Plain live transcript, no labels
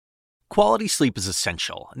Quality sleep is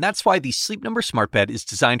essential, and that's why the Sleep Number Smart Bed is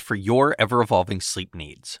designed for your ever-evolving sleep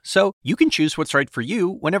needs. So you can choose what's right for you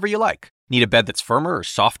whenever you like. Need a bed that's firmer or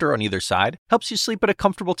softer on either side? Helps you sleep at a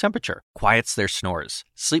comfortable temperature, quiets their snores.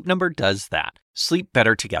 Sleep Number does that. Sleep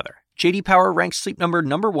better together. J.D. Power ranks Sleep Number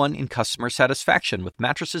 #1 in customer satisfaction with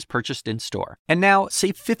mattresses purchased in-store. And now,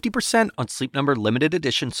 save 50% on Sleep Number limited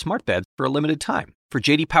edition smart beds for a limited time. For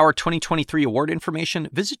J.D. Power 2023 award information,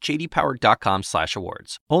 visit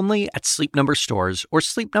jdpower.com/awards. Only at Sleep Number stores or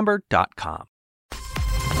sleepnumber.com.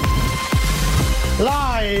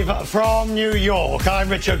 Live from New York, I'm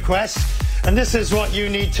Richard Quest, and this is what you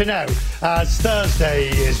need to know as Thursday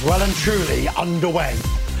is well and truly underway.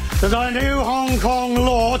 There's a new Hong Kong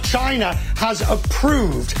law. China has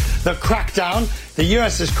approved the crackdown. The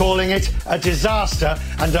US is calling it a disaster,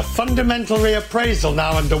 and a fundamental reappraisal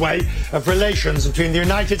now underway of relations between the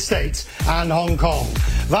United States and Hong Kong.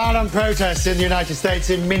 Violent protests in the United States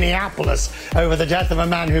in Minneapolis over the death of a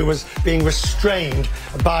man who was being restrained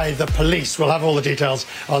by the police. We'll have all the details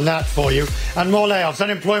on that for you. And more layoffs.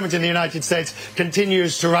 Unemployment in the United States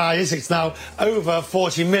continues to rise. It's now over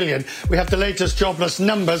 40 million. We have the latest jobless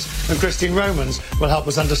numbers, and Christine Romans will help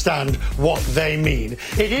us understand what they mean.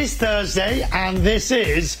 It is Thursday, and this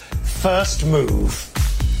is First Move.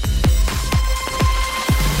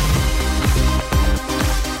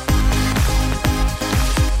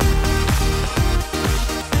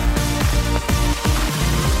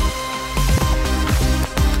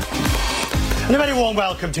 And a very warm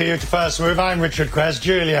welcome to you to First Move. I'm Richard Quest.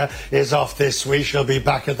 Julia is off this week. She'll be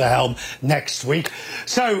back at the helm next week.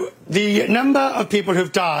 So the number of people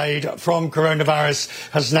who've died from coronavirus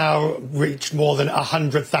has now reached more than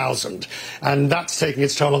 100,000. And that's taking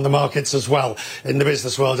its toll on the markets as well in the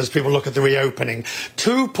business world as people look at the reopening.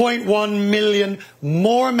 2.1 million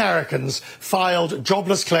more Americans filed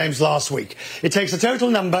jobless claims last week. It takes the total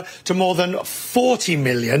number to more than 40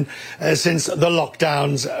 million since the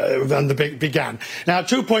lockdowns and the began. Now,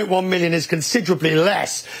 2.1 million is considerably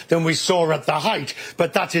less than we saw at the height,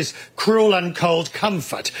 but that is cruel and cold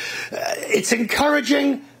comfort. It's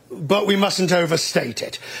encouraging, but we mustn't overstate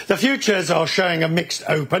it. The futures are showing a mixed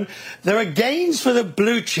open. There are gains for the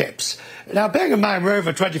blue chips. Now, bearing in mind we're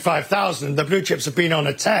over 25,000, the blue chips have been on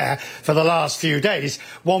a tear for the last few days.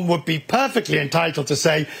 One would be perfectly entitled to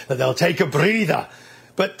say that they'll take a breather.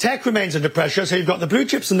 But tech remains under pressure, so you've got the blue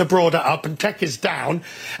chips and the broader up, and tech is down.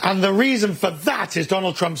 And the reason for that is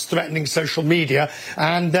Donald Trump's threatening social media,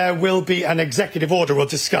 and there will be an executive order we'll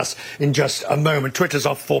discuss in just a moment. Twitter's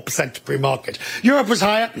off 4% pre-market. Europe was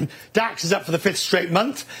higher. DAX is up for the 5th straight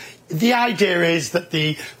month. The idea is that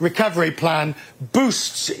the recovery plan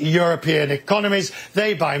boosts European economies.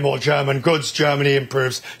 They buy more German goods. Germany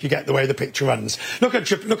improves. You get the way the picture runs. Look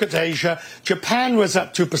at Asia. Japan was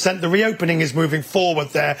up 2%. The reopening is moving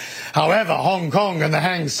forward there. However, Hong Kong and the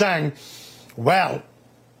Hang Seng, well,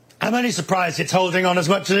 I'm only surprised it's holding on as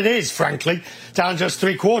much as it is, frankly, down just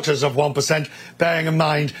 0.75%, bearing in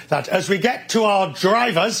mind that as we get to our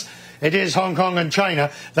drivers, it is Hong Kong and China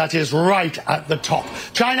that is right at the top.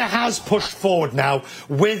 China has pushed forward now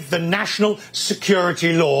with the national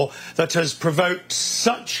security law that has provoked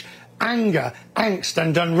such anger, angst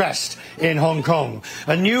and unrest in Hong Kong.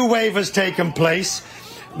 A new wave has taken place.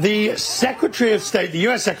 The Secretary of State, the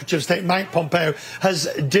US Secretary of State, Mike Pompeo, has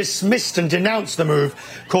dismissed and denounced the move,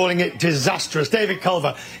 calling it disastrous. David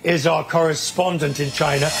Culver is our correspondent in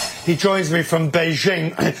China. He joins me from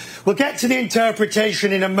Beijing. We'll get to the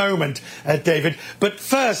interpretation in a moment, David. But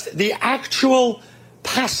first, the actual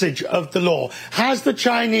passage of the law. Has the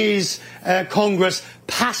Chinese Congress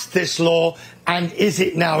passed this law, and is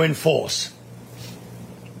it now in force?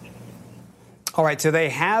 All right, so they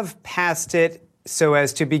have passed it so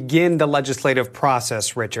as to begin the legislative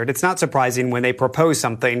process, Richard. It's not surprising when they propose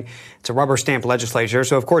something. It's a rubber stamp legislature,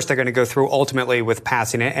 so of course they're going to go through ultimately with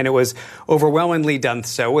passing it, and it was overwhelmingly done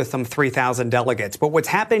so with some 3,000 delegates. But what's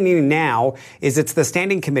happening now is it's the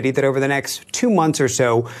standing committee that over the next 2 months or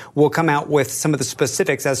so will come out with some of the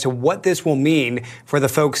specifics as to what this will mean for the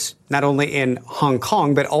folks not only in Hong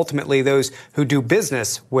Kong, but ultimately those who do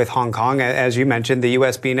business with Hong Kong, as you mentioned, the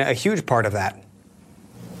U.S. being a huge part of that.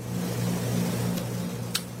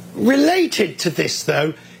 Related to this,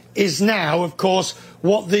 though, is now, of course,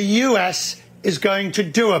 what the US is going to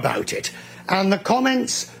do about it. And the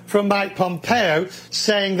comments from Mike Pompeo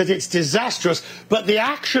saying that it's disastrous, but the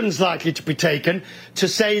actions likely to be taken to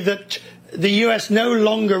say that the US no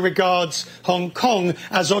longer regards Hong Kong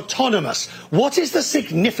as autonomous. What is the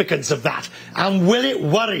significance of that? And will it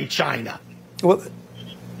worry China? Well,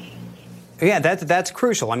 yeah, that's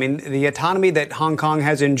crucial. I mean, the autonomy that Hong Kong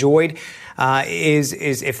has enjoyed is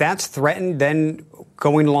if that's threatened, then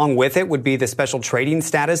Going along with it would be the special trading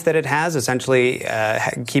status that it has, essentially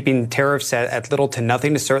keeping tariffs at little to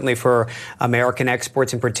nothing, certainly for American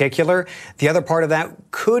exports in particular. The other part of that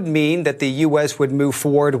could mean that the U.S. would move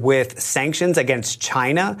forward with sanctions against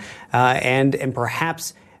China and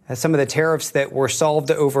perhaps some of the tariffs that were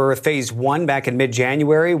solved over phase one back in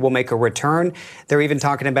mid-January will make a return. They're even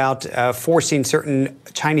talking about forcing certain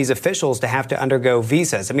Chinese officials to have to undergo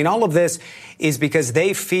visas. I mean, all of this is because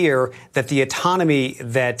they fear that the autonomy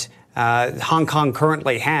that Hong Kong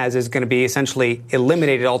currently has is going to be essentially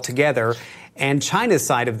eliminated altogether. And China's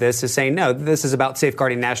side of this is saying, no, this is about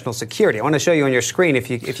safeguarding national security. I want to show you on your screen, if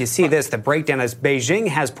you see this, the breakdown as Beijing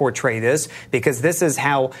has portrayed this, because this is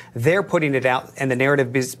how they're putting it out and the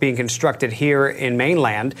narrative is being constructed here in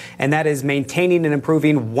mainland. And that is maintaining and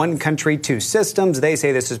improving one country, two systems. They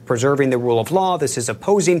say this is preserving the rule of law. This is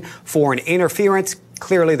opposing foreign interference.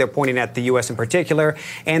 Clearly, they're pointing at the U.S. in particular,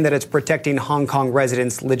 and that it's protecting Hong Kong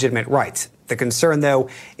residents' legitimate rights. The concern, though,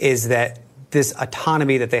 is that this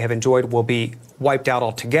autonomy that they have enjoyed will be wiped out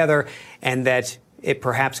altogether, and that it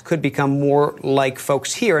perhaps could become more like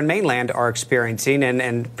folks here in mainland are experiencing,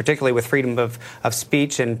 and particularly with freedom of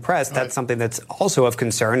speech and press, that's something that's also of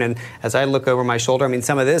concern. And as I look over my shoulder, I mean,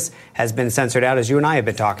 some of this has been censored out as you and I have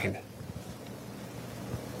been talking.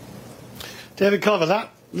 David Culver, that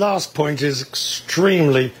last point is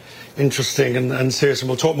extremely interesting and serious, and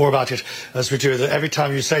we'll talk more about it as we do. That every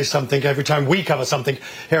time you say something, every time we cover something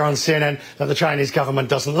here on CNN that the Chinese government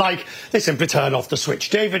doesn't like, they simply turn off the switch.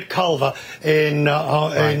 David Culver in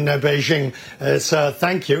Beijing,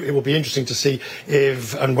 thank you. It will be interesting to see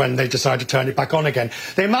if and when they decide to turn it back on again.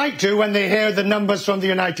 They might do when they hear the numbers from the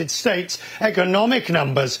United States, economic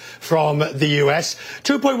numbers from the US.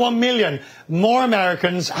 2.1 million more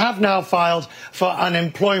Americans have now filed for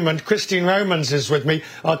unemployment. Christine Romans is with me,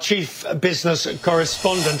 our chief business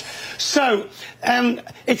correspondent. So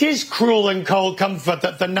it is cruel and cold comfort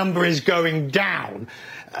that the number is going down.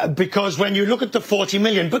 Because when you look at the 40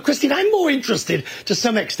 million, but Christine, I'm more interested to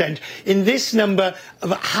some extent in this number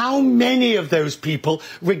of how many of those people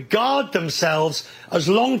regard themselves as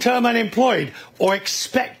long-term unemployed or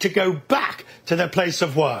expect to go back to their place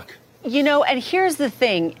of work. You know, and here's the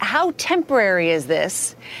thing. How temporary is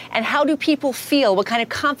this? And how do people feel? What kind of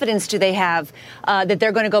confidence do they have that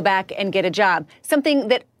they're going to go back and get a job? Something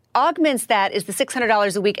that augments that is the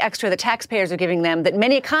 $600 a week extra that taxpayers are giving them, that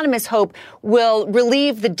many economists hope will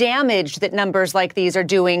relieve the damage that numbers like these are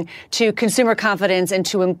doing to consumer confidence and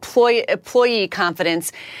to employee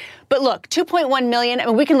confidence. But look, 2.1 million, I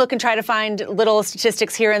mean, we can look and try to find little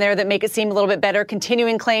statistics here and there that make it seem a little bit better.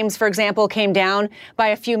 Continuing claims, for example, came down by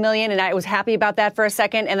a few million, and I was happy about that for a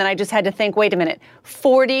second. And then I just had to think, wait a minute,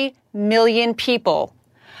 40 million people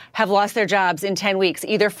have lost their jobs in 10 weeks,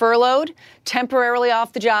 either furloughed, temporarily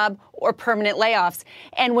off the job, or permanent layoffs.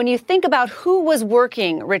 And when you think about who was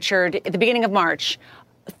working, Richard, at the beginning of March,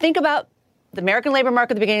 think about the American labor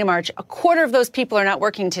market at the beginning of March. A quarter of those people are not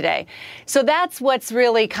working today. So that's what's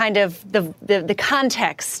really kind of the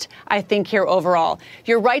context, I think, here overall.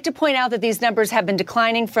 You're right to point out that these numbers have been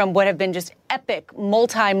declining from what have been just epic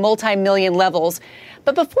multi-million levels.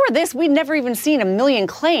 But before this, we'd never even seen a million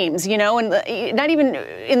claims, you know, and not even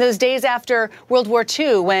in those days after World War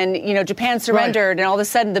II when, you know, Japan surrendered and all of a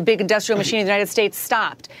sudden the big industrial machine of the United States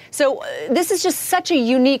stopped. So this is just such a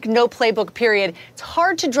unique no playbook period. It's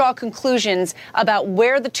hard to draw conclusions about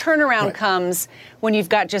where the turnaround comes when you've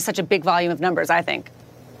got just such a big volume of numbers, I think.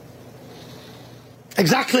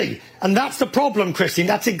 Exactly. And that's the problem, Christine.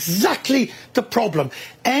 That's exactly the problem.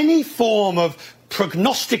 Any form of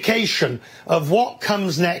prognostication of what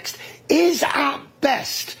comes next is at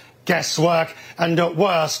best guesswork, and at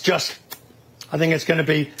worst just, I think it's going to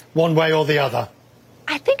be one way or the other.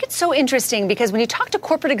 I think it's so interesting because when you talk to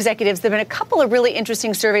corporate executives, there have been a couple of really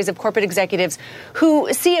interesting surveys of corporate executives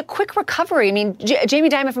who see a quick recovery. I mean, Jamie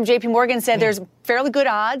Dimon from JP Morgan said there's fairly good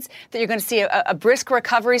odds that you're going to see a brisk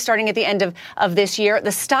recovery starting at the end of this year.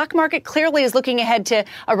 The stock market clearly is looking ahead to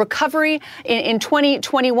a recovery in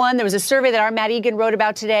 2021. There was a survey that our Matt Egan wrote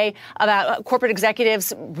about today about corporate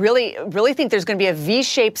executives really think there's going to be a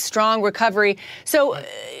V-shaped strong recovery. So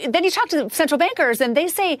then you talk to central bankers and they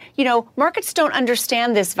say, you know, markets don't understand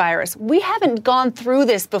this virus. We haven't gone through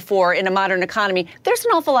this before in a modern economy. There's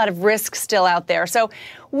an awful lot of risk still out there. So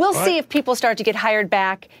we'll see if people start to get hired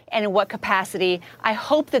back and in what capacity. I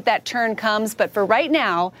hope that turn comes. But for right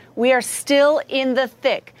now, we are still in the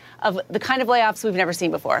thick of the kind of layoffs we've never seen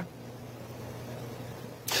before.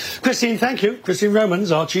 Christine, thank you. Christine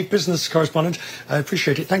Romans, our chief business correspondent. I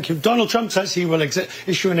appreciate it. Thank you. Donald Trump says he will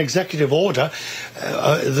issue an executive order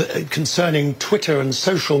concerning Twitter and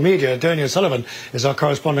social media. Donny O'Sullivan is our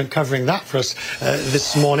correspondent covering that for us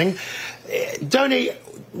this morning. Donny,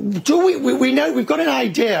 we know we've got an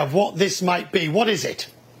idea of what this might be. What is it?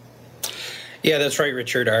 Yeah, that's right,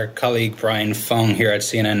 Richard. Our colleague Brian Fung here at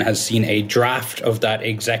CNN has seen a draft of that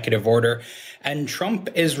executive order. And Trump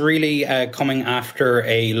is really coming after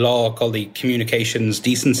a law called the Communications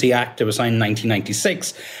Decency Act. It was signed in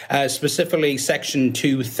 1996, specifically Section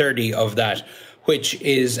 230 of that, which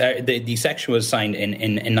is the section was signed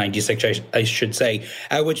in 96, I should say,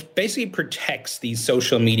 which basically protects these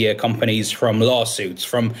social media companies from lawsuits,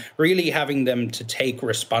 from really having them to take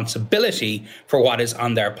responsibility for what is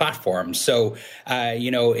on their platforms. So,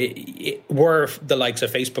 were the likes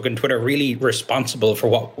of Facebook and Twitter really responsible for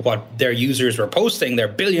what their users were posting, their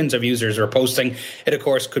billions of users were posting? It, of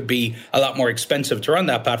course, could be a lot more expensive to run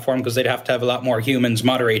that platform because they'd have to have a lot more humans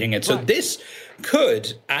moderating it. So this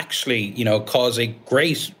could actually, cause a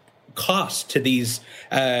great cost to these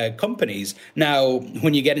companies. Now,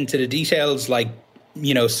 when you get into the details, like,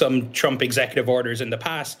 some Trump executive orders in the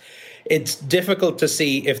past, it's difficult to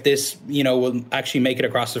see if this, will actually make it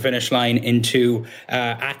across the finish line into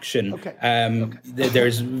action.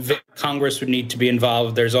 There's Congress would need to be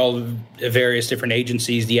involved. There's all various different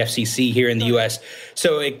agencies, the FCC here in the U.S.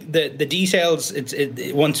 So the details,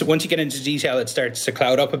 once you get into detail, it starts to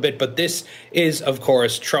cloud up a bit. But this is, of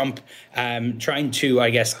course, Trump trying to, I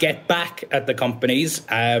guess, get back at the companies.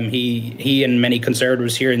 He and many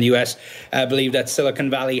conservatives here in the U.S. Believe that Silicon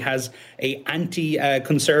Valley has a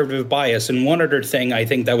anti-conservative bias. And one other thing I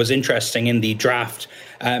think that was interesting in the draft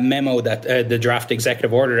memo that the draft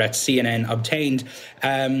executive order that CNN obtained,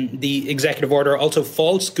 the executive order also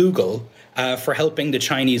faults Google for helping the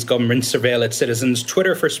Chinese government surveil its citizens,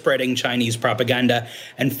 Twitter for spreading Chinese propaganda,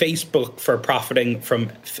 and Facebook for profiting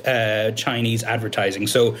from Chinese advertising.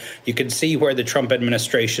 So you can see where the Trump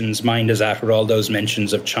administration's mind is at with all those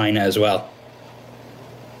mentions of China as well.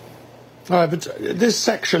 All right, but this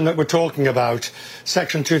section that we're talking about,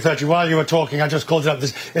 Section 230, while you were talking, I just called it up.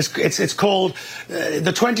 It's called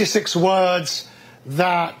the 26 words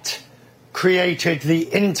that created the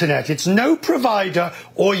internet. It's no provider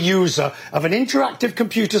or user of an interactive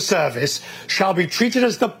computer service shall be treated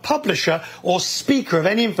as the publisher or speaker of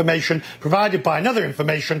any information provided by another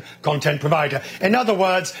information content provider. In other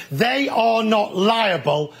words, they are not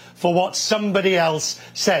liable for what somebody else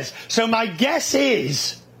says. So my guess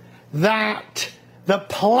is that the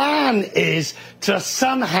plan is to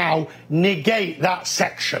somehow negate that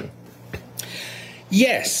section.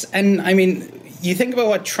 Yes, and I mean, you think about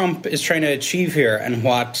what Trump is trying to achieve here and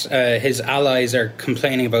what his allies are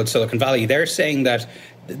complaining about Silicon Valley. They're saying that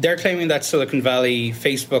they're claiming that Silicon Valley,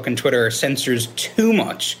 Facebook and Twitter censors too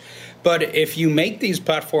much. But if you make these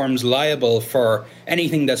platforms liable for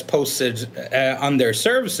anything that's posted on their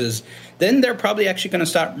services, then they're probably actually going to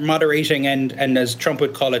start moderating and as Trump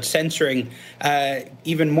would call it, censoring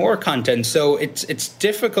even more content. So it's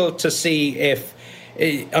difficult to see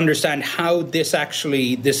understand how this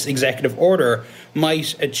executive order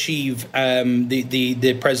might achieve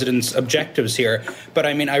the president's objectives here. But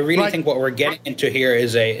I mean, I really think what we're getting into here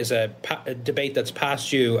is a debate that's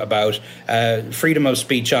past due about freedom of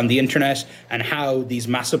speech on the internet and how these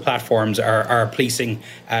massive platforms are policing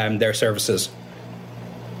their services.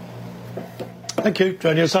 Thank you,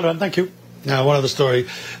 Donny O'Sullivan. Thank you. Now, one other story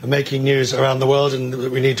making news around the world and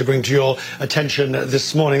that we need to bring to your attention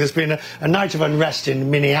this morning. There's been a night of unrest in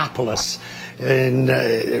Minneapolis in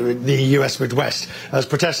the US Midwest as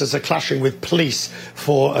protesters are clashing with police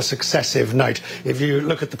for a successive night. If you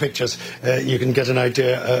look at the pictures, you can get an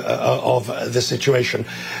idea of the situation.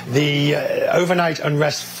 The overnight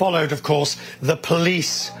unrest followed, of course, the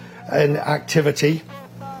police activity.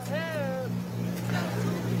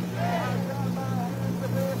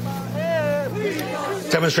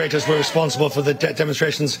 Demonstrators were responsible for the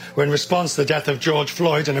demonstrations were in response to the death of George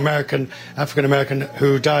Floyd, an African-American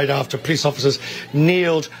who died after police officers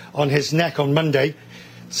kneeled on his neck on Monday.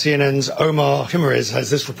 CNN's Omar Himariz has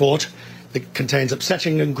this report that contains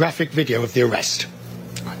upsetting and graphic video of the arrest.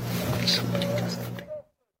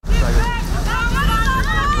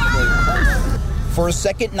 For a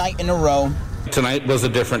second night in a row. Tonight was a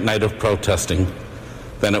different night of protesting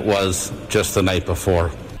than it was just the night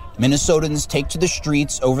before. Minnesotans take to the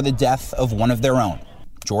streets over the death of one of their own,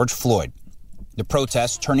 George Floyd. The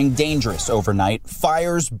protests turning dangerous overnight,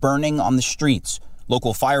 fires burning on the streets.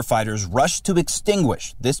 Local firefighters rushed to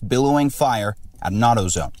extinguish this billowing fire at an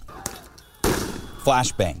AutoZone.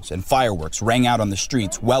 Flashbangs and fireworks rang out on the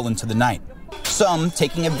streets well into the night. Some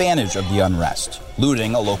taking advantage of the unrest,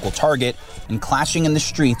 looting a local Target and clashing in the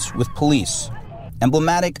streets with police.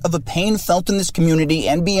 Emblematic of a pain felt in this community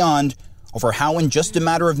and beyond over how in just a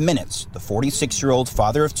matter of minutes, the 46-year-old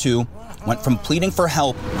father of two went from pleading for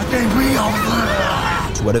help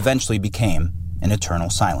to what eventually became an eternal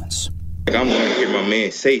silence. I want to hear my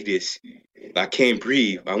man say this. I can't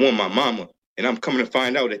breathe. I want my mama. And I'm coming to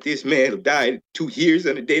find out that this man who died 2 years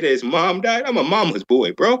on the day that his mom died, I'm a mama's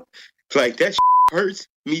boy, bro. It's like that hurts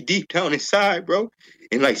me deep down inside, bro.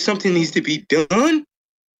 And like something needs to be done,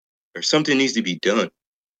 or something needs to be done.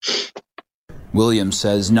 Williams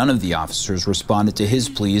says none of the officers responded to his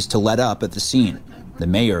pleas to let up at the scene. The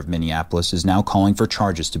mayor of Minneapolis is now calling for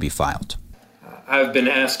charges to be filed. I've been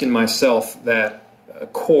asking myself that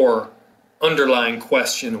core underlying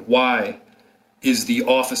question: why is the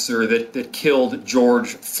officer that killed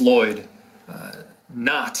George Floyd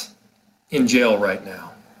not in jail right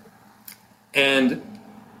now? And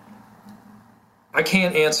I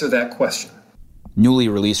can't answer that question. Newly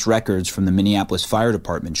released records from the Minneapolis Fire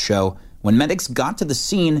Department show when medics got to the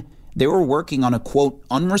scene, they were working on a, quote,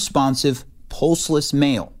 unresponsive, pulseless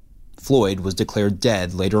male. Floyd was declared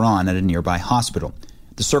dead later on at a nearby hospital.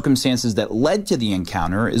 The circumstances that led to the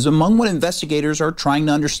encounter is among what investigators are trying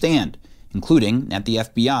to understand, including at the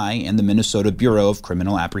FBI and the Minnesota Bureau of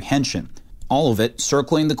Criminal Apprehension. All of it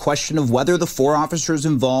circling the question of whether the 4 officers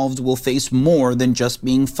involved will face more than just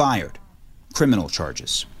being fired. Criminal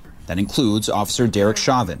charges. That includes Officer Derek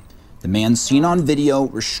Chauvin, the man seen on video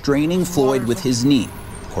restraining Floyd with his knee,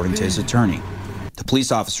 according to his attorney. The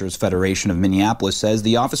Police Officers Federation of Minneapolis says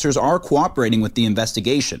the officers are cooperating with the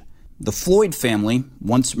investigation. The Floyd family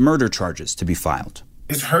wants murder charges to be filed.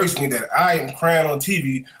 It hurts me that I am crying on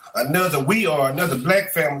TV, another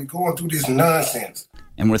black family going through this nonsense.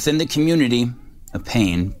 And within the community, the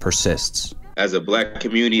pain persists. As a black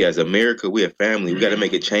community, as America, we're a family. We got to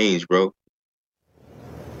make a change, bro.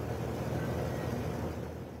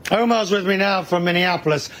 Omar's with me now from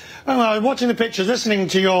Minneapolis. Omar, watching the pictures, listening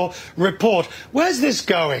to your report. Where's this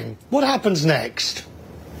going? What happens next?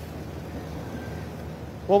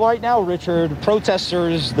 Well, right now, Richard,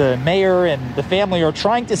 protesters, the mayor, and the family are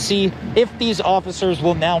trying to see if these officers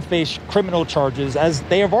will now face criminal charges, as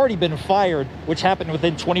they have already been fired, which happened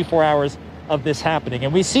within 24 hours of this happening.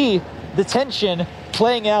 And we see the tension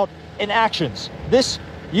playing out in actions. This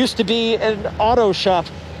used to be an auto shop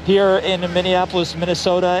here in Minneapolis,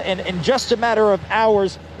 Minnesota, and in just a matter of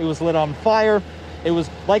hours, it was lit on fire. It was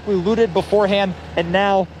likely looted beforehand, and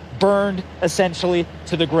now burned essentially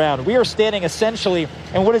to the ground. We are standing essentially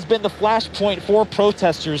in what has been the flashpoint for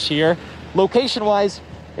protesters here. Location-wise,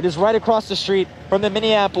 it is right across the street from the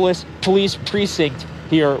Minneapolis Police Precinct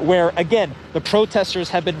here, where, again, the protesters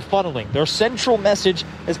have been funneling. Their central message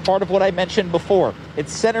is part of what I mentioned before. It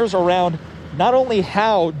centers around not only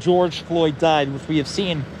how George Floyd died, which we have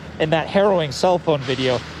seen in that harrowing cell phone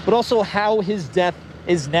video, but also how his death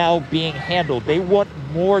is now being handled. They want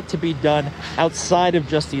more to be done outside of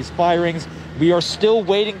just these firings. We are still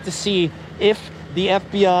waiting to see if the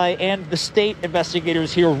FBI and the state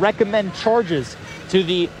investigators here recommend charges to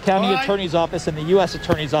the county attorney's office and the U.S.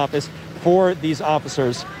 attorney's office for these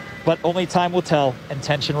officers. But only time will tell, and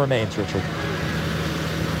tension remains, Richard.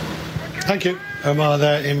 Thank you, Omar,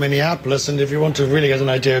 there in Minneapolis. And if you want to really get an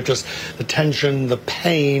idea of just the tension, the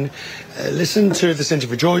pain, listen to this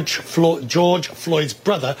interview. George Floyd's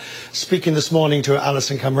brother, speaking this morning to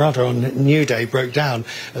Alison Camerata on New Day, broke down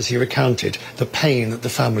as he recounted the pain that the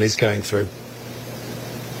family's going through.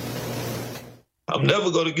 I'm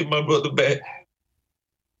never going to get my brother back.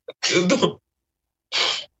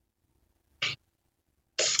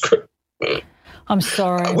 I'm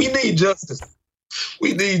sorry. We need justice.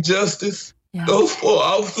 We need justice. Yeah. Those 4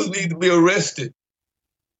 officers need to be arrested.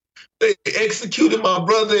 They executed my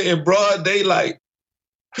brother in broad daylight.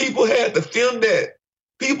 People had to film that.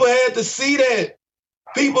 People had to see that.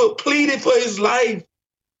 People pleaded for his life.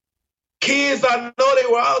 Kids, I know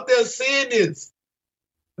they were out there seeing this.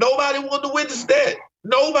 Nobody wanted to witness that.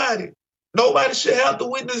 Nobody. Nobody should have to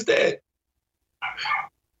witness that.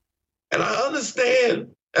 And I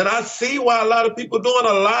understand, and I see why a lot of people doing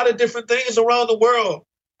a lot of different things around the world.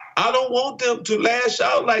 I don't want them to lash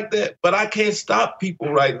out like that, but I can't stop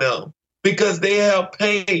people right now because they have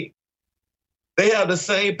pain. They have the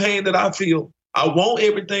same pain that I feel. I want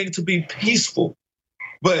everything to be peaceful,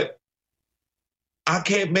 but I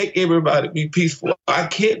can't make everybody be peaceful. I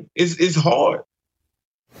can't. It's hard.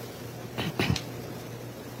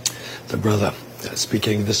 The brother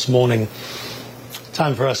speaking this morning.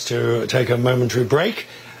 Time for us to take a momentary break.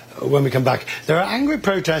 when we come back. There are angry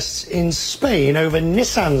protests in Spain over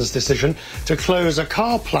Nissan's decision to close a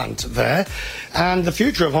car plant there, and the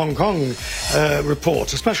future of Hong Kong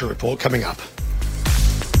report, a special report coming up.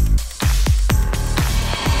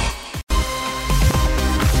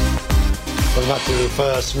 Welcome back to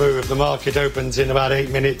First Move. The market opens in about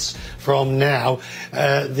 8 minutes from now.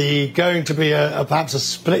 Going to be perhaps a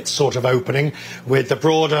split sort of opening, with the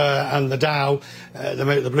broader and the Dow,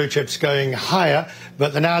 the blue chips going higher,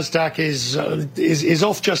 but the Nasdaq is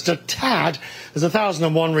off just a tad. There's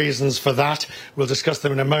 1,001 reasons for that. We'll discuss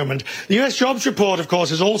them in a moment. The US jobs report, of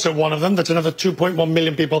course, is also one of them. That's another 2.1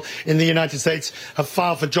 million people in the United States have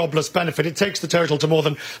filed for jobless benefit. It takes the total to more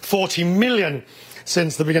than 40 million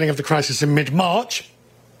since the beginning of the crisis in mid-March.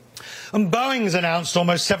 And Boeing's announced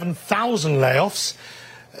almost 7,000 layoffs.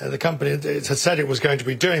 The company has said it was going to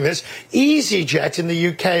be doing this. EasyJet in the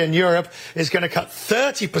UK and Europe is going to cut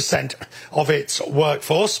 30% of its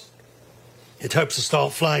workforce. It hopes to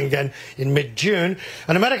start flying again in mid-June.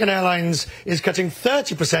 And American Airlines is cutting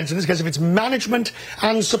 30%, in this case, of its management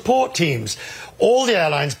and support teams. All the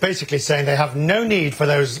airlines basically saying they have no need for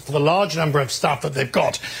the large number of staff that they've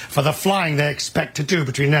got for the flying they expect to do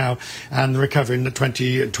between now and the recovery in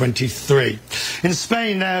 2023. In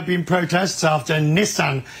Spain, there have been protests after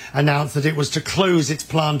Nissan announced that it was to close its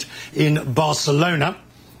plant in Barcelona.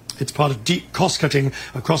 It's part of deep cost-cutting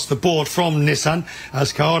across the board from Nissan,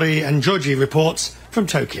 as Kaori and Joji reports from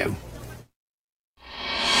Tokyo.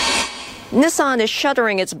 Nissan is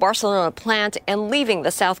shuttering its Barcelona plant and leaving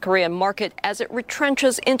the South Korean market as it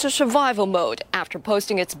retrenches into survival mode after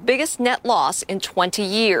posting its biggest net loss in 20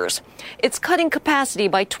 years. It's cutting capacity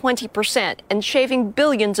by 20% and shaving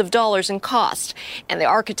billions of dollars in cost. And the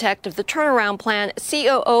architect of the turnaround plan,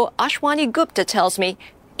 COO Ashwani Gupta, tells me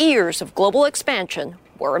years of global expansion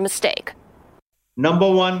were a mistake. Number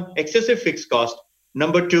one, excessive fixed cost.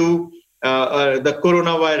 Number two, the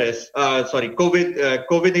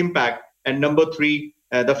COVID impact. And number three,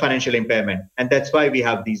 the financial impairment. And that's why we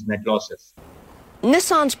have these net losses.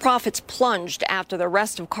 Nissan's profits plunged after the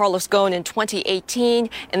arrest of Carlos Ghosn in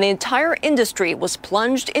 2018, and the entire industry was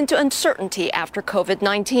plunged into uncertainty after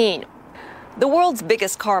COVID-19. The world's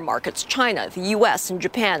biggest car markets, China, the U.S., and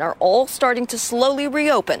Japan, are all starting to slowly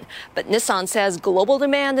reopen. But Nissan says global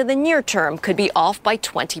demand in the near term could be off by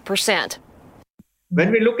 20%.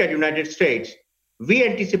 When we look at United States, we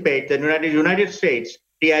anticipate that United States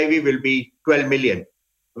TIV will be 12 million,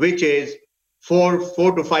 which is 4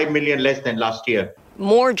 to 5 million less than last year.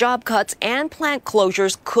 More job cuts and plant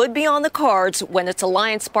closures could be on the cards when its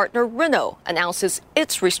alliance partner Renault announces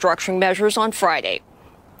its restructuring measures on Friday.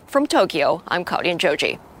 From Tokyo, I'm Kaori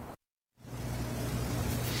Joji.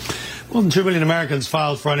 More than 2 million Americans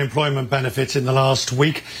filed for unemployment benefits in the last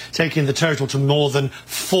week, taking the total to more than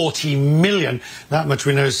 40 million. That much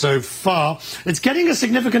we know so far. It's getting a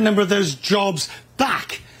significant number of those jobs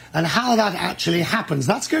back. And how that actually happens,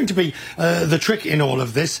 that's going to be the trick in all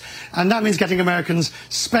of this. And that means getting Americans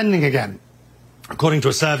spending again. According to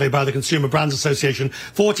a survey by the Consumer Brands Association,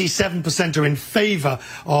 47% are in favour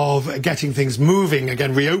of getting things moving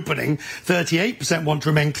again, reopening. 38% want to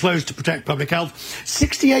remain closed to protect public health.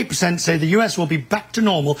 68% say the US will be back to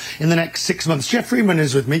normal in the next 6 months. Jeff Freeman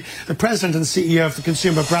is with me, the President and CEO of the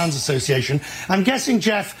Consumer Brands Association. I'm guessing,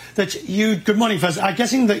 Jeff, that you... Good morning, first. I'm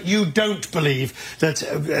guessing that you don't believe that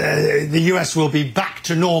the US will be back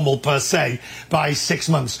to normal, per se, by 6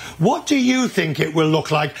 months. What do you think it will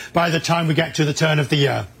look like by the time we get to the turn of the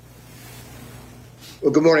year? Well,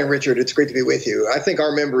 good morning, Richard. It's great to be with you. I think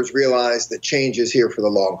our members realize that change is here for the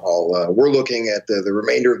long haul. We're looking at the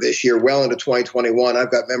remainder of this year, well into 2021. I've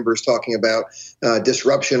got members talking about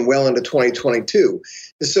disruption well into 2022.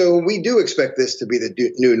 So we do expect this to be the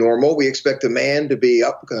new normal. We expect demand to be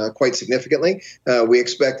up quite significantly. We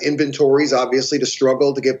expect inventories, obviously, to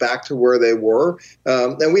struggle to get back to where they were.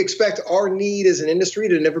 And we expect our need as an industry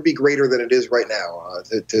to never be greater than it is right now,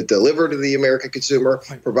 to deliver to the American consumer,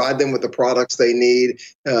 provide them with the products they need.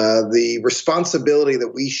 The responsibility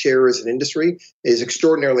that we share as an industry is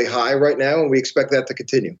extraordinarily high right now, and we expect that to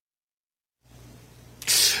continue.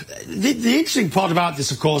 The interesting part about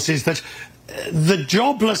this, of course, is that the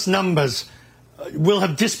jobless numbers will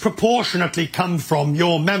have disproportionately come from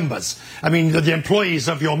your members. I mean, the employees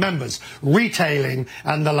of your members, retailing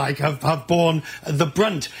and the like, have borne the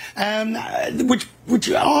brunt,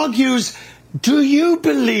 which argues, do you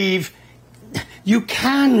believe you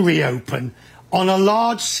can reopen on a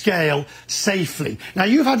large scale safely? Now,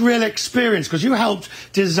 you've had real experience because you helped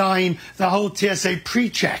design the whole TSA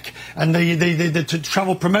pre-check and the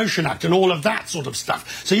Travel Promotion Act and all of that sort of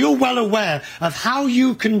stuff. So you're well aware of how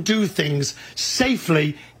you can do things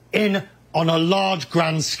safely in on a large,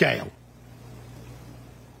 grand scale?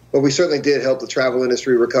 Well, we certainly did help the travel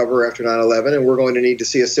industry recover after 9/11, and we're going to need to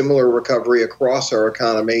see a similar recovery across our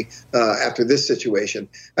economy after this situation.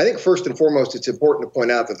 I think first and foremost, it's important to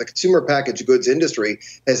point out that the consumer packaged goods industry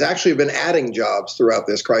has actually been adding jobs throughout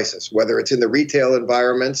this crisis, whether it's in the retail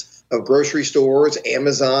environments of grocery stores,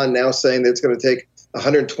 Amazon now saying that it's going to take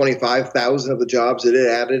 125,000 of the jobs that it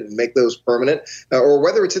added and make those permanent, or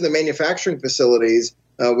whether it's in the manufacturing facilities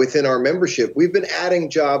within our membership. We've been adding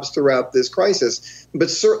jobs throughout this crisis, but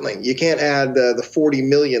certainly you can't add the 40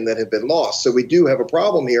 million that have been lost. So we do have a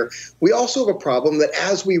problem here. We also have a problem that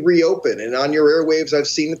as we reopen, and on your airwaves, I've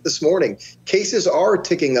seen it this morning, cases are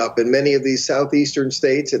ticking up in many of these southeastern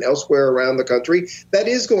states and elsewhere around the country. That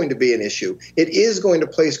is going to be an issue. It is going to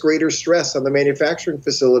place greater stress on the manufacturing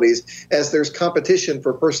facilities as there's competition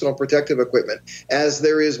for personal protective equipment, as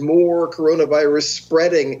there is more coronavirus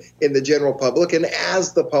spreading in the general public, and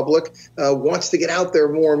as the public wants to get out there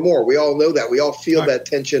more and more. We all know that. We all feel that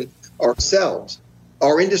tension ourselves.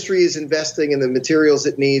 Our industry is investing in the materials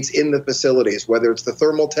it needs in the facilities, whether it's the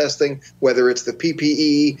thermal testing, whether it's the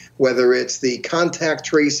PPE, whether it's the contact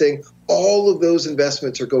tracing. All of those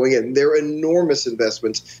investments are going in. They're enormous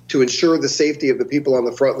investments to ensure the safety of the people on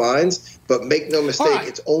the front lines. But make no mistake,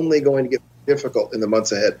 it's only going to get difficult in the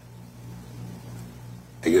months ahead.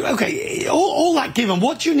 Okay, all that given,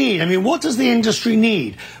 what do you need? I mean, what does the industry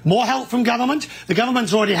need? More help from government? The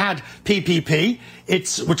government's already had PPP,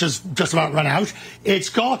 which has just about run out. It's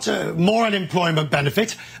got more unemployment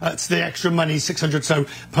benefit. It's the extra money, 600 so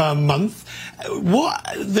per month. A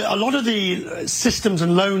lot of the systems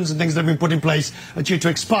and loans and things that have been put in place are due to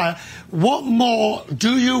expire. What more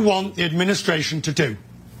do you want the administration to do?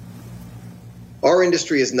 Our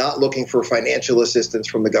industry is not looking for financial assistance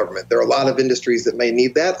from the government. There are a lot of industries that may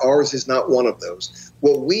need that. Ours is not one of those.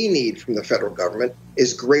 What we need from the federal government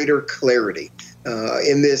is greater clarity.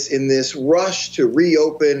 In this rush to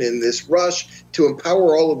reopen, in this rush to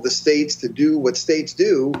empower all of the states to do what states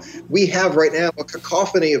do, we have right now a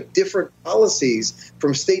cacophony of different policies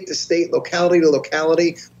from state to state, locality to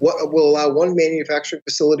locality. What will allow one manufacturing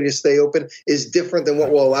facility to stay open is different than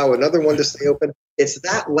what will allow another one to stay open. It's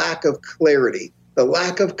that lack of clarity, the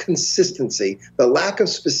lack of consistency, the lack of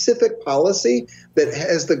specific policy that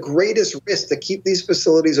has the greatest risk to keep these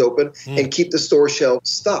facilities open and keep the store shelves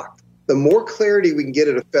stocked. The more clarity we can get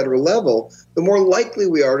at a federal level, the more likely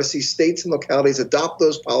we are to see states and localities adopt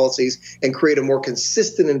those policies and create a more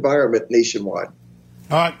consistent environment nationwide.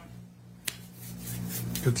 All right.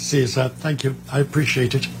 Good to see you, sir. Thank you. I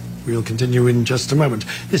appreciate it. We'll continue in just a moment.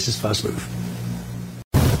 This is First Move.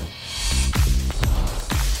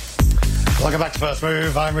 Welcome back to First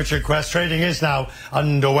Move. I'm Richard Quest. Trading is now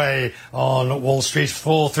underway on Wall Street,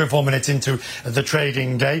 3 or 4 minutes into the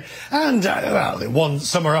trading day. And,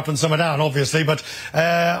 some are up and some are down, obviously. But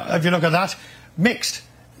if you look at that, mixed.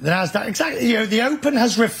 The Nasdaq, exactly. The open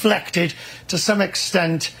has reflected to some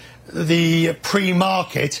extent the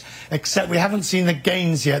pre-market, except we haven't seen the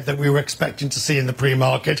gains yet that we were expecting to see in the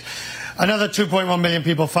pre-market. Another 2.1 million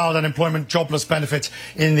people filed unemployment jobless benefit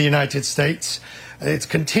in the United States. Its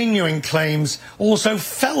continuing claims also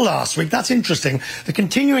fell last week. That's interesting. The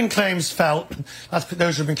continuing claims fell. That's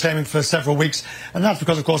those who have been claiming for several weeks. And that's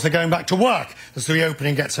because, of course, they're going back to work as the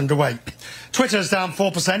reopening gets underway. Twitter's down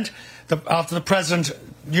 4% after the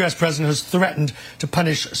US president has threatened to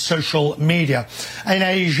punish social media. In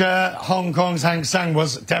Asia, Hong Kong's Hang Seng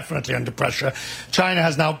was definitely under pressure. China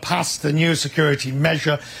has now passed the new security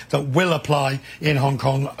measure that will apply in Hong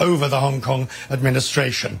Kong over the Hong Kong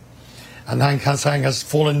administration. And Hang Seng has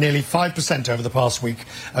fallen nearly 5% over the past week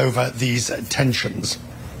over these tensions.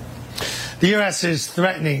 The US is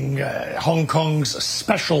threatening Hong Kong's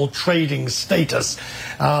special trading status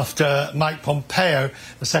after Mike Pompeo,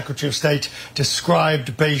 the Secretary of State,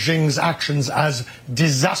 described Beijing's actions as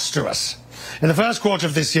disastrous. In the first quarter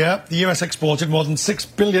of this year, the US exported more than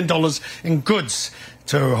 $6 billion in goods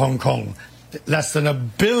to Hong Kong. Less than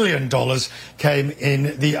 $1 billion came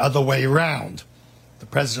in the other way round.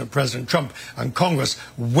 President Trump and Congress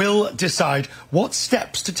will decide what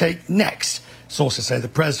steps to take next. Sources say the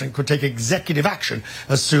president could take executive action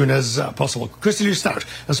as soon as possible. Christy Liu Stout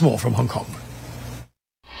has more from Hong Kong.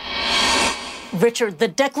 Richard, the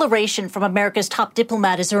declaration from America's top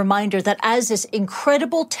diplomat is a reminder that as this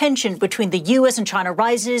incredible tension between the U.S. and China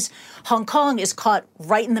rises, Hong Kong is caught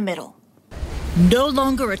right in the middle. No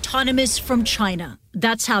longer autonomous from China.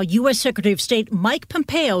 That's how U.S. Secretary of State Mike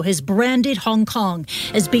Pompeo has branded Hong Kong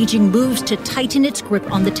as Beijing moves to tighten its grip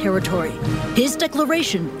on the territory. His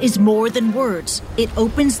declaration is more than words. It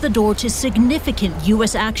opens the door to significant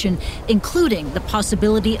U.S. action, including the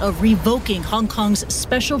possibility of revoking Hong Kong's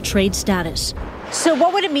special trade status. So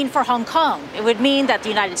what would it mean for Hong Kong? It would mean that the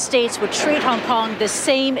United States would treat Hong Kong the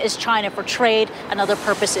same as China for trade and other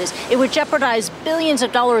purposes. It would jeopardize billions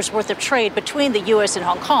of dollars worth of trade between the U.S. and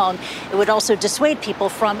Hong Kong. It would also dissuade people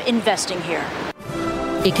from investing here.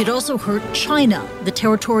 It could also hurt China. The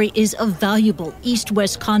territory is a valuable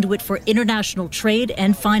east-west conduit for international trade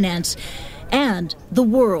and finance, and the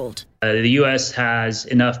world. The U.S. has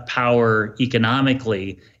enough power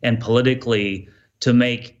economically and politically to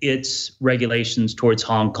make its regulations towards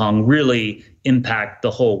Hong Kong really impact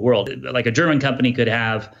the whole world. Like a German company could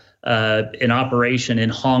have an operation in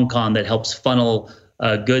Hong Kong that helps funnel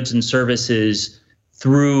goods and services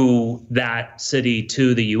through that city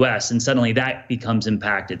to the U.S., and suddenly that becomes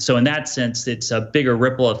impacted. So in that sense, it's a bigger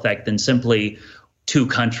ripple effect than simply two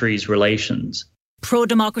countries' relations.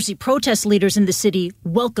 Pro-democracy protest leaders in the city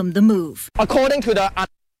welcome the move. According to the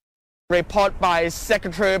report by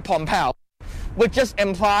Secretary Pompeo, which just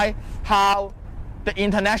imply how the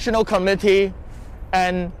international community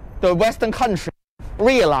and the Western country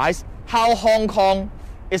realize how Hong Kong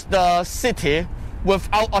is the city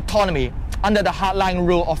without autonomy under the hardline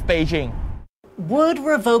rule of Beijing. Would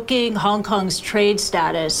revoking Hong Kong's trade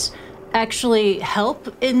status actually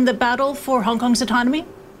help in the battle for Hong Kong's autonomy?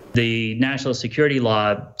 The national security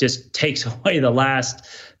law just takes away the last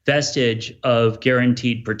vestige of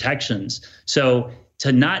guaranteed protections. So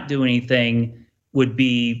to not do anything would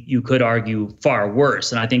be, you could argue, far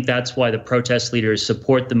worse. And I think that's why the protest leaders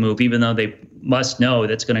support the move, even though they must know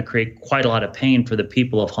that's going to create quite a lot of pain for the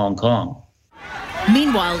people of Hong Kong.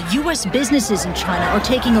 Meanwhile, U.S. businesses in China are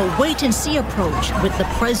taking a wait-and-see approach, with the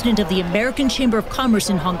president of the American Chamber of Commerce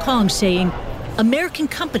in Hong Kong saying American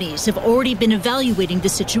companies have already been evaluating the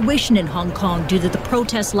situation in Hong Kong due to the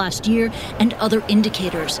protests last year and other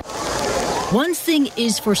indicators. One thing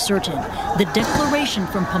is for certain, the declaration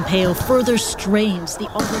from Pompeo further strains the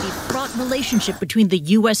already fraught relationship between the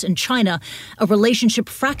U.S. and China, a relationship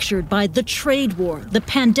fractured by the trade war, the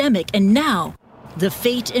pandemic, and now the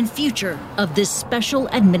fate and future of this special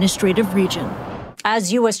administrative region.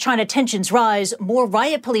 As U.S.-China tensions rise, more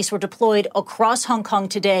riot police were deployed across Hong Kong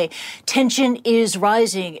today. Tension is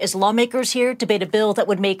rising as lawmakers here debate a bill that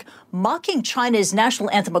would make mocking China's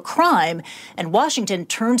national anthem a crime, and Washington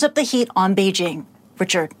turns up the heat on Beijing.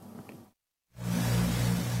 Richard.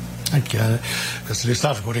 Thank you. Because we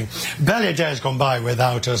start reporting. Barely a day has gone by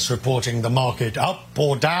without us reporting the market up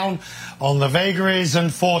or down on the vagaries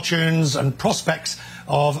and fortunes and prospects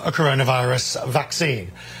of a coronavirus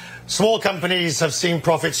vaccine. Small companies have seen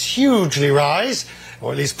profits hugely rise,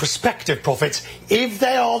 or at least prospective profits, if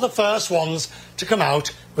they are the first ones to come out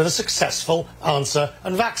with a successful answer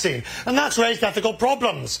and vaccine. And that's raised ethical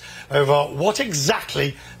problems over what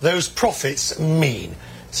exactly those profits mean.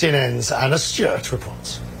 CNN's Anna Stewart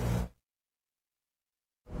reports.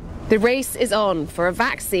 The race is on for a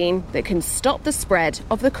vaccine that can stop the spread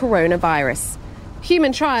of the coronavirus.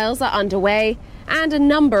 Human trials are underway, and a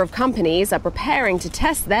number of companies are preparing to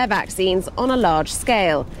test their vaccines on a large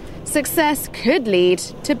scale. Success could lead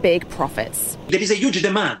to big profits. There is a huge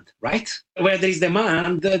demand, right? Where there is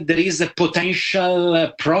demand, there is a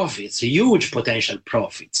potential profits, huge potential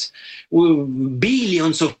profits.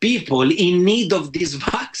 Billions of people in need of these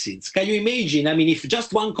vaccines. Can you imagine? I mean, if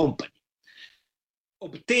just one company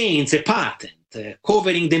obtains a patent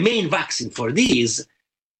covering the main vaccine for these,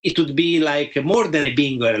 it would be like more than a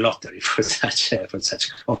bingo or a lottery for such a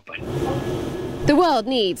company. The world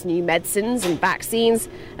needs new medicines and vaccines,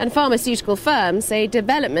 and pharmaceutical firms say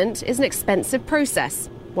development is an expensive process,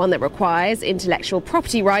 one that requires intellectual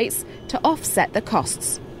property rights to offset the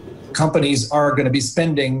costs. Companies are going to be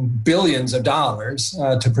spending billions of dollars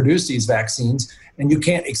to produce these vaccines, and you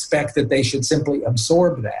can't expect that they should simply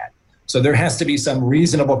absorb that. So there has to be some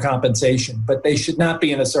reasonable compensation, but they should not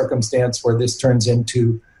be in a circumstance where this turns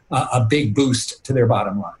into a big boost to their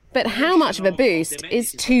bottom line. But how much of a boost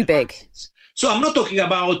is too big? So I'm not talking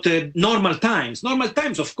about normal times. Normal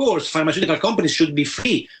times, of course, pharmaceutical companies should be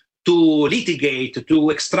free to litigate, to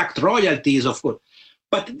extract royalties, of course.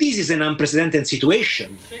 But this is an unprecedented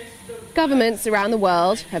situation. Governments around the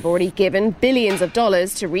world have already given billions of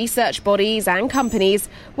dollars to research bodies and companies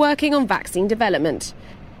working on vaccine development.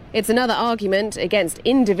 It's another argument against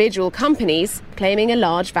individual companies claiming a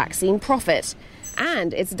large vaccine profit.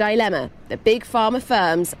 And it's a dilemma that big pharma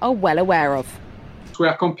firms are well aware of. We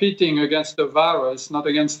are competing against the virus, not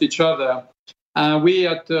against each other. We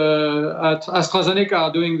at AstraZeneca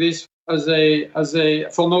are doing this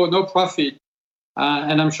for no profit,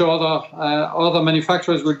 and I'm sure other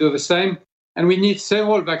manufacturers will do the same. And we need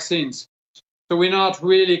several vaccines, so we're not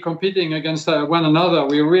really competing against one another.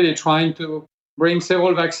 We're really trying to bring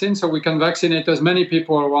several vaccines so we can vaccinate as many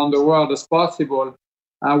people around the world as possible.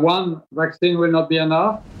 One vaccine will not be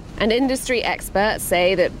enough. And industry experts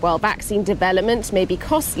say that while vaccine development may be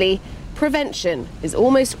costly, prevention is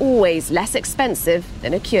almost always less expensive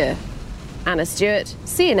than a cure. Anna Stewart,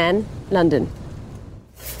 CNN, London.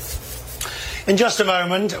 In just a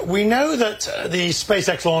moment, we know that the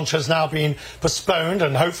SpaceX launch has now been postponed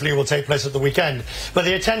and hopefully will take place at the weekend. But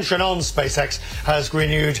the attention on SpaceX has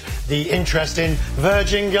renewed the interest in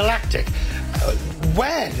Virgin Galactic.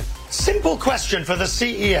 When? Simple question for the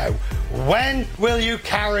CEO. When will you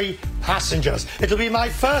carry passengers? It'll be my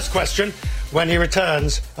first question when he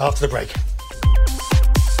returns after the break.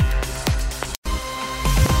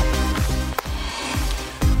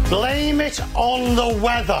 Blame it on the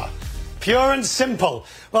weather. Pure and simple.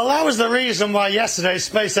 Well, that was the reason why yesterday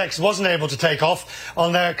SpaceX wasn't able to take off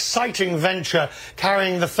on their exciting venture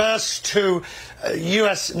carrying the first two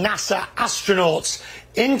US NASA astronauts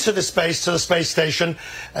into the space, to the space station,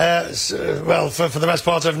 for the best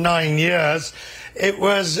part of 9 years. It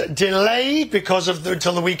was delayed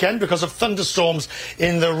until the weekend because of thunderstorms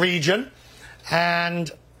in the region.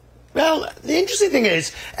 And, well, the interesting thing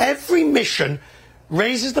is, every mission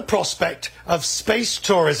raises the prospect of space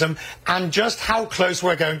tourism and just how close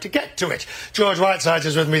we're going to get to it. George Whiteside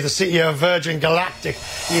is with me, the CEO of Virgin Galactic.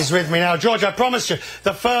 He's with me now. George, I promised you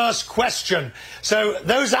the first question. So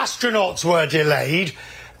those astronauts were delayed.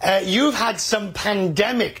 You've had some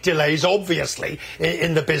pandemic delays, obviously,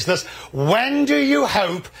 in the business. When do you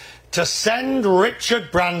hope to send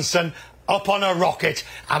Richard Branson up on a rocket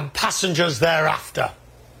and passengers thereafter?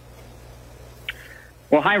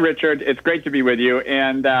 Well, hi, Richard. It's great to be with you.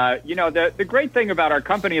 And, the great thing about our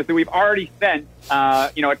company is that we've already sent,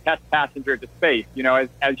 a test passenger to space.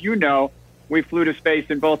 As you know, we flew to space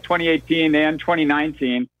in both 2018 and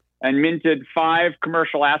 2019 and minted 5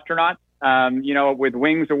 commercial astronauts, with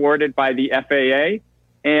wings awarded by the FAA.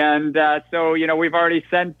 And so we've already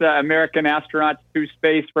sent American astronauts to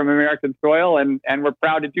space from American soil, and we're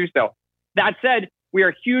proud to do so. That said, we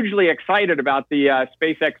are hugely excited about the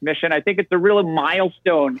SpaceX mission. I think it's a real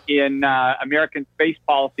milestone in American space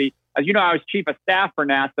policy. As you know, I was chief of staff for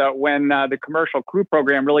NASA when the commercial crew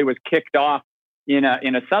program really was kicked off in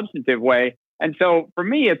a substantive way. And so for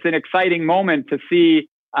me, it's an exciting moment to see,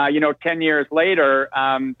 10 years later,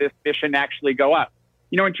 this mission actually go up.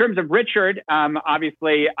 In terms of Richard,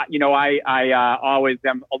 obviously, I always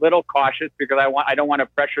am a little cautious because I don't want to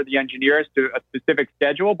pressure the engineers to a specific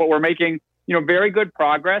schedule, but we're making very good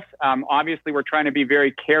progress. Obviously, we're trying to be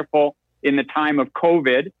very careful in the time of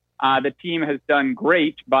COVID. The team has done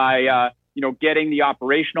great by, getting the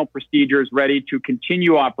operational procedures ready to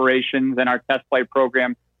continue operations in our test flight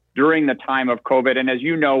program during the time of COVID. And as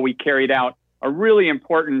you know, we carried out a really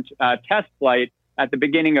important test flight at the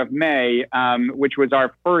beginning of May, which was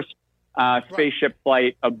our first spaceship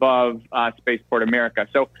flight above Spaceport America.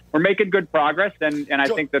 So we're making good progress, and I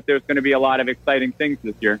think that there's going to be a lot of exciting things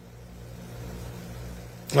this year.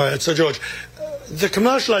 All right, so George, the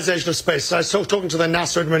commercialization of space, I was talking to the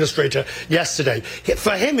NASA administrator yesterday.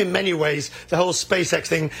 For him, in many ways, the whole SpaceX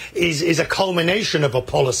thing is a culmination of a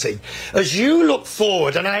policy. As you look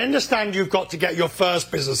forward, and I understand you've got to get your first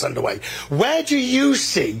business underway, where do you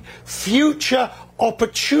see future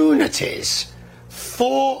opportunities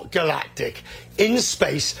for Galactic in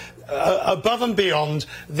space above and beyond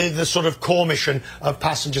the sort of core mission of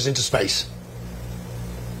passengers into space?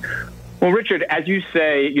 Well, Richard, as you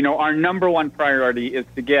say, our number one priority is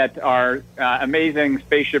to get our amazing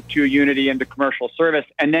Spaceship Two Unity into commercial service,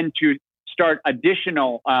 and then to start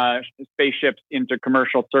additional spaceships into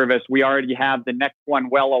commercial service. We already have the next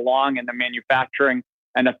one well along in the manufacturing,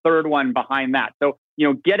 and a third one behind that. So,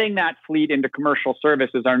 getting that fleet into commercial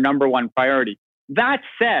service is our number one priority. That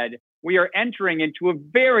said, we are entering into a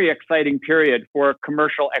very exciting period for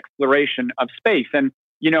commercial exploration of space. And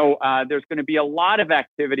there's going to be a lot of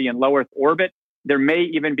activity in low Earth orbit. There may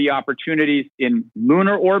even be opportunities in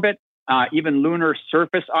lunar orbit, even lunar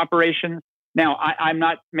surface operations. Now, I'm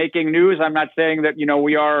not making news. I'm not saying that,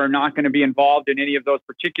 we are or not going to be involved in any of those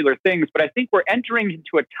particular things. But I think we're entering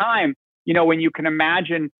into a time, when you can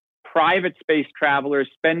imagine private space travelers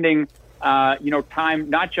spending, time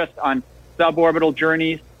not just on suborbital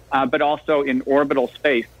journeys, but also in orbital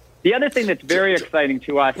space. The other thing that's very exciting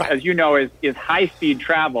to us, as you know, is high-speed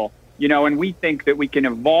travel, and we think that we can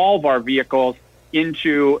evolve our vehicles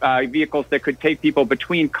into vehicles that could take people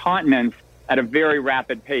between continents at a very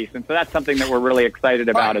rapid pace. And so that's something that we're really excited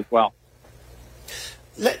about as well.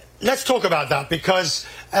 Let's talk about that, because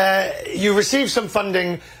you received some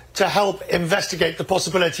funding to help investigate the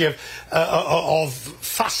possibility of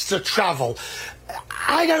faster travel.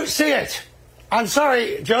 I don't see it. I'm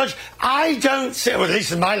sorry, George. I don't see, well, at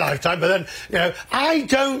least in my lifetime, but then, I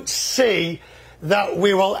don't see that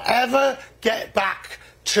we will ever get back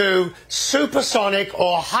to supersonic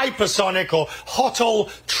or hypersonic or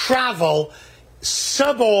HOTL travel,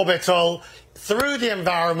 suborbital, through the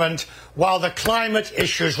environment, while the climate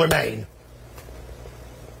issues remain.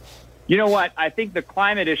 You know what? I think the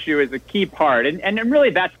climate issue is a key part. And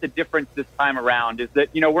really that's the difference this time around, is that,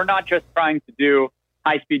 we're not just trying to do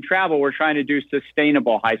high-speed travel. We're trying to do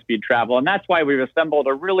sustainable high-speed travel. And that's why we've assembled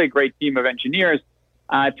a really great team of engineers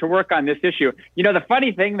to work on this issue. The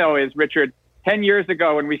funny thing, though, is, Richard, 10 years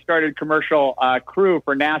ago when we started Commercial Crew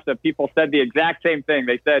for NASA, people said the exact same thing.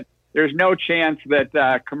 They said there's no chance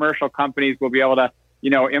that commercial companies will be able to,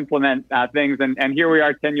 implement things. And here we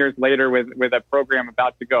are 10 years later with a program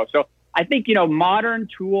about to go. So I think, modern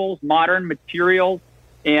tools, modern materials,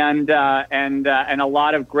 and a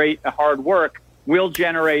lot of great hard work will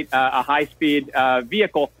generate a high-speed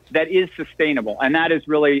vehicle that is sustainable. And that is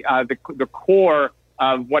really the core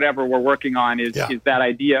of whatever we're working on is that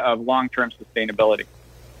idea of long-term sustainability.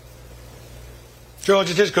 George,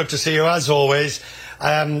 it is good to see you, as always.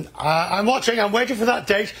 I'm watching. I'm waiting for that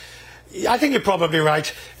date. I think you're probably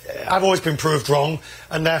right. I've always been proved wrong,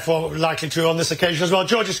 and therefore likely to on this occasion as well.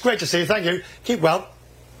 George, it's great to see you. Thank you. Keep well.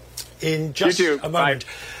 In just a moment.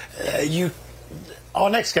 Our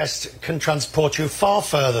next guest can transport you far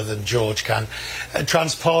further than George can,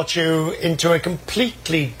 transport you into a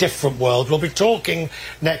completely different world. We'll be talking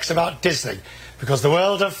next about Disney, because the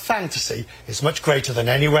world of fantasy is much greater than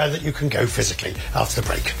anywhere that you can go physically. After the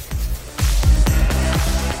break.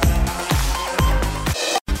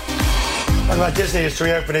 Disney is to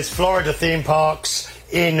reopen its Florida theme parks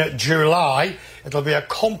in July. It'll be a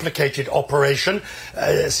complicated operation.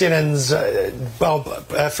 CNN's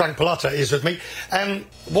Frank Pallotta is with me.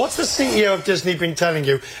 What's the CEO of Disney been telling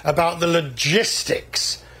you about the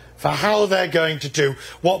logistics for how they're going to do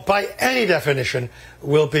what, by any definition,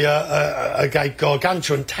 will be a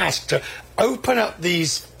gargantuan task to open up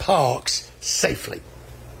these parks safely?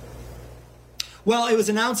 Well, it was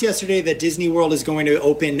announced yesterday that Disney World is going to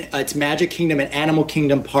open its Magic Kingdom and Animal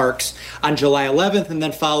Kingdom parks on July 11th, and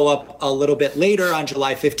then follow up a little bit later on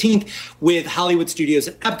July 15th with Hollywood Studios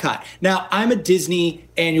at Epcot. Now, I'm a Disney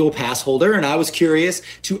annual pass holder, and I was curious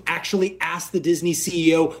to actually ask the Disney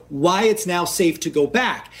CEO why it's now safe to go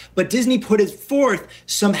back. But Disney put forth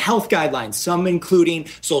some health guidelines, some including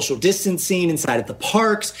social distancing inside of the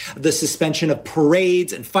parks, the suspension of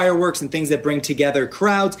parades and fireworks and things that bring together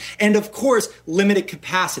crowds, and of course, limited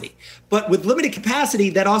capacity. But with limited capacity,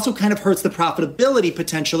 that also kind of hurts the profitability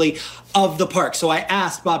potentially of the park. So I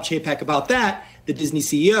asked Bob Chapek about that, the Disney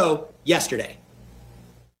CEO, yesterday.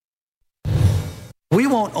 We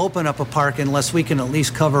won't open up a park unless we can at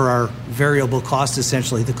least cover our variable cost,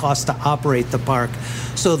 essentially, the cost to operate the park.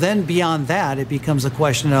 So then beyond that, it becomes a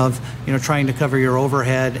question of, trying to cover your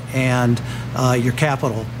overhead and your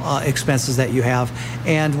capital expenses that you have.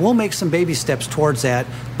 And we'll make some baby steps towards that,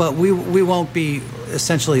 but we won't be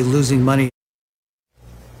essentially losing money.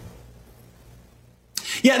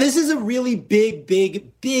 Yeah, this is a really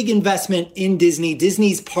big investment in Disney.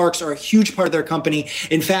 Disney's parks are a huge part of their company.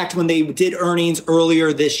 In fact, when they did earnings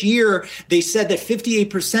earlier this year, they said that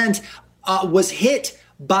 58% was hit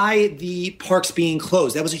by the parks being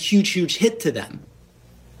closed. That was a huge hit to them.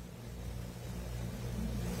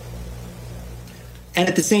 And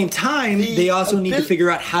at the same time, they also need to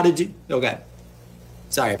figure out how to do... Okay.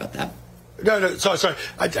 Sorry about that. No, sorry.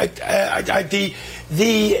 That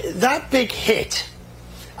big hit...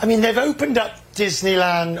 I mean, they've opened up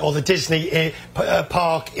Disneyland, or the Disney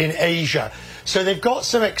park in Asia, so they've got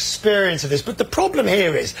some experience of this. But the problem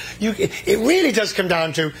here is, it really does come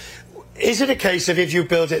down to, is it a case of if you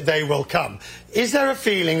build it, they will come? Is there a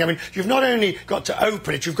feeling, I mean, you've not only got to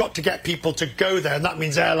open it, you've got to get people to go there, and that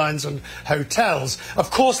means airlines and hotels. Of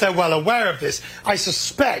course, they're well aware of this. I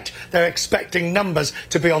suspect they're expecting numbers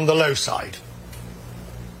to be on the low side.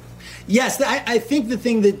 Yes, I think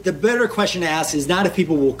the better question to ask is not if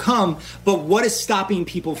people will come, but what is stopping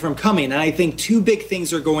people from coming? And I think two big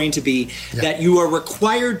things are going to be that you are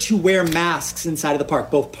required to wear masks inside of the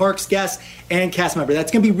park, both parks guests and cast members.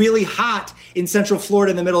 That's going to be really hot in Central Florida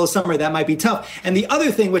in the middle of summer. That might be tough. And the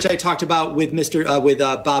other thing, which I talked about with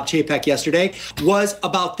Bob Chapek yesterday, was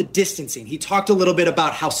about the distancing. He talked a little bit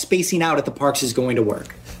about how spacing out at the parks is going to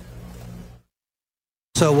work.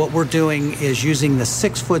 So what we're doing is using the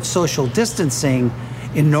 6-foot social distancing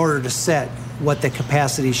in order to set what the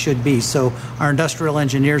capacity should be. So our industrial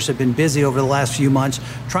engineers have been busy over the last few months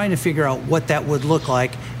trying to figure out what that would look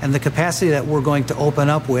like, and the capacity that we're going to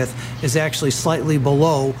open up with is actually slightly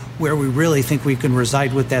below where we really think we can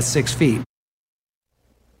reside with that 6 feet.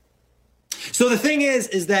 So the thing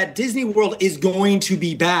is that Disney World is going to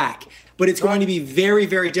be back, but it's going to be very,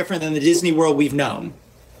 very different than the Disney World we've known.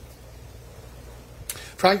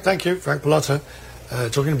 Frank, thank you. Frank Pallotta.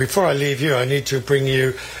 Before I leave you, I need to bring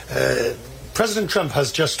you... President Trump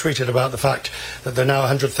has just tweeted about the fact that there are now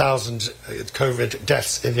 100,000 COVID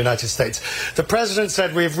deaths in the United States. The president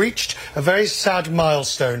said we've reached a very sad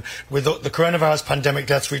milestone with the coronavirus pandemic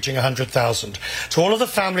deaths reaching 100,000. To all of the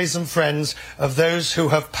families and friends of those who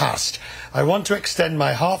have passed, I want to extend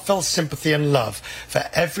my heartfelt sympathy and love for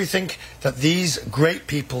everything that these great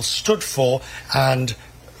people stood for and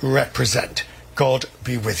represent. God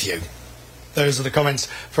be with you. Those are the comments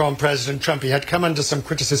from President Trump. He had come under some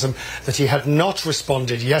criticism that he had not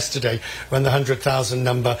responded yesterday when the 100,000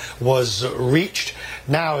 number was reached.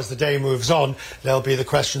 Now, as the day moves on, there'll be the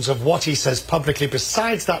questions of what he says publicly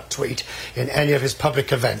besides that tweet in any of his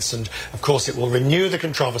public events. And, of course, it will renew the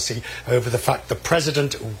controversy over the fact the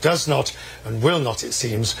president does not and will not, it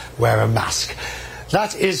seems, wear a mask.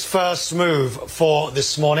 That is First Move for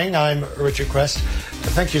this morning. I'm Richard Quest.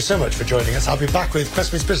 Thank you so much for joining us. I'll be back with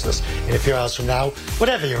Christmas Business in a few hours from now.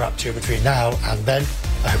 Whatever you're up to between now and then,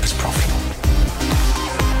 I hope it's profitable.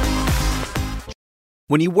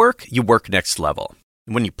 When you work next level.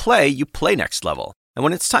 And when you play next level. And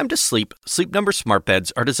when it's time to sleep, Sleep Number smart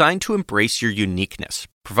beds are designed to embrace your uniqueness,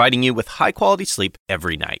 providing you with high-quality sleep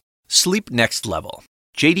every night. Sleep next level.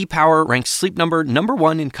 J.D. Power ranks Sleep Number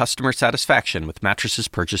 #1 in customer satisfaction with mattresses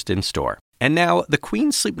purchased in-store. And now, the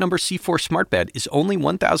Queen Sleep Number C4 smart bed is only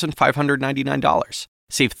 $1,599.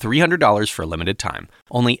 Save $300 for a limited time,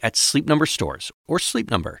 only at Sleep Number stores or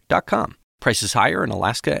sleepnumber.com. Prices higher in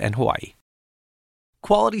Alaska and Hawaii.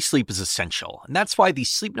 Quality sleep is essential, and that's why the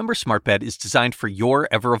Sleep Number smart bed is designed for your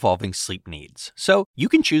ever-evolving sleep needs. So you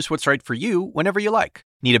can choose what's right for you whenever you like.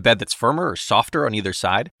 Need a bed that's firmer or softer on either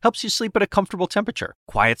side? Helps you sleep at a comfortable temperature.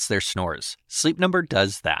 Quiets their snores. Sleep Number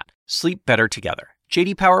does that. Sleep better together.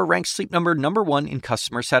 J.D. Power ranks Sleep Number #1 in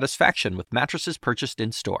customer satisfaction with mattresses purchased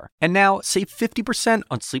in-store. And now, save 50%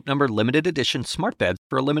 on Sleep Number limited edition smart beds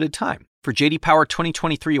for a limited time. For J.D. Power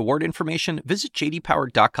 2023 award information, visit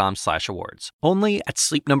jdpower.com/awards. Only at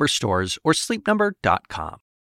Sleep Number stores or sleepnumber.com.